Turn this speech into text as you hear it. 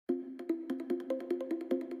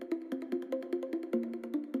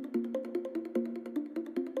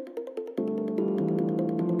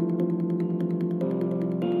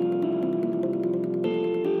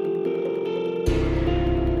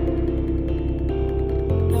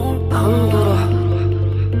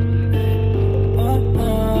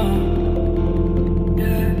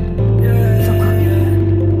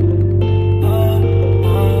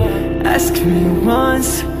Ask me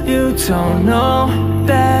once, you don't know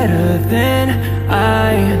better than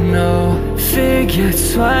I know. Figure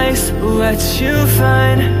twice, what you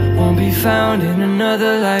find won't be found in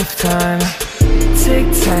another lifetime.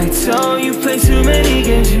 Tic-tac-toe, you play too many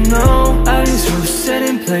games, you know. Eyes rules set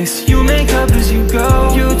in place, you make up as you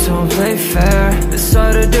go. You don't play fair, it's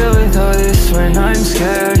hard to deal with all this when I'm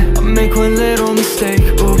scared. I make one little mistake,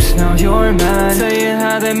 oops, now you're mad. Saying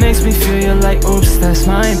how that makes me feel, you're like, oops, that's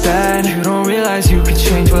my bad. You don't realize you could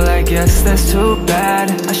change, well I guess that's too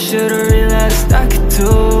bad. I should've realized I could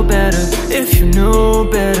do better. If you knew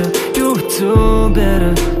better, you would do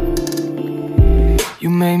better. You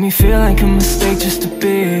made me feel like a mistake just to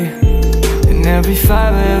be in every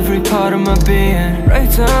fiber, every part of my being. Right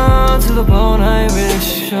down to the bone, I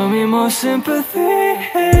wish. Show me more sympathy,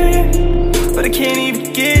 but I can't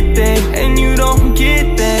even get there, and you don't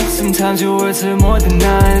get that. Sometimes your words are more than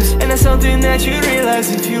knives, and that's something that you realize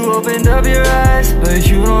if you opened up your eyes. But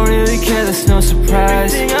you don't really care, that's no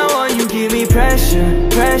surprise. Everything I want, you give me pressure,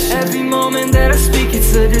 pressure. Every moment that I speak,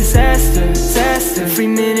 it's a disaster, disaster. Every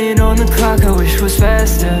minute on the clock, I wish was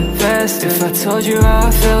faster, faster. If I told you how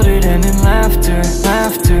I felt, it end in laughter,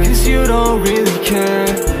 laughter. Cause you don't really care,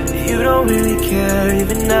 you don't really care,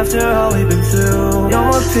 even after all we've been through. No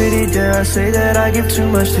more pity, dare I say that I give too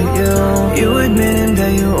much to you. You admitting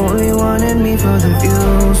that you only wanted me for the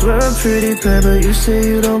views. We're a pretty pair, but you say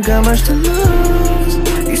you don't got much to lose.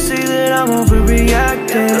 You say that I'm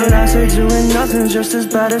overreacting, and I say doing nothing's just as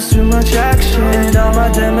bad as too much action. And all my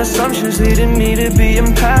damn assumptions leading me to be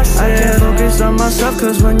impassive. I can't focus on myself,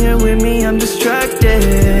 cause when you're with me I'm distracted.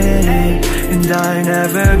 And I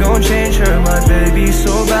never gon' change her, my baby's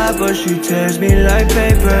so bad, but she tears me like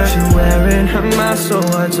paper. She wearing her mask so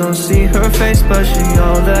I don't see her face, but she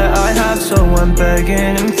all that I have, so I'm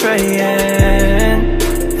begging and praying.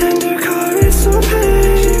 And her car is so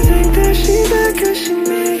bad, she think that she bad cause she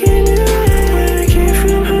making it right. When I came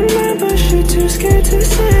from her mind, but she too scared to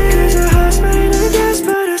say. Cause her heart's made of glass,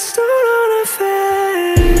 but I stole on her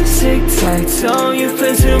face. Tic-tac-toe, you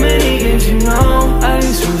play too many games, you know.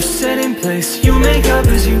 Eyes rules set in place, you make up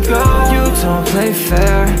as you go. You don't play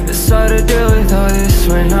fair, it's hard to deal with all this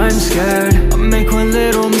when I'm scared. I make one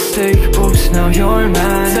little mistake, oops, now you're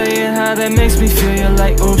mad. Saying how that makes me feel, you're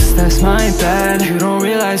like, oops, that's my bad. You don't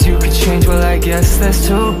realize you could change, well I guess that's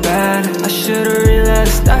too bad. I should've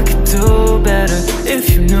realized I could do better.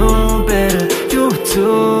 If you knew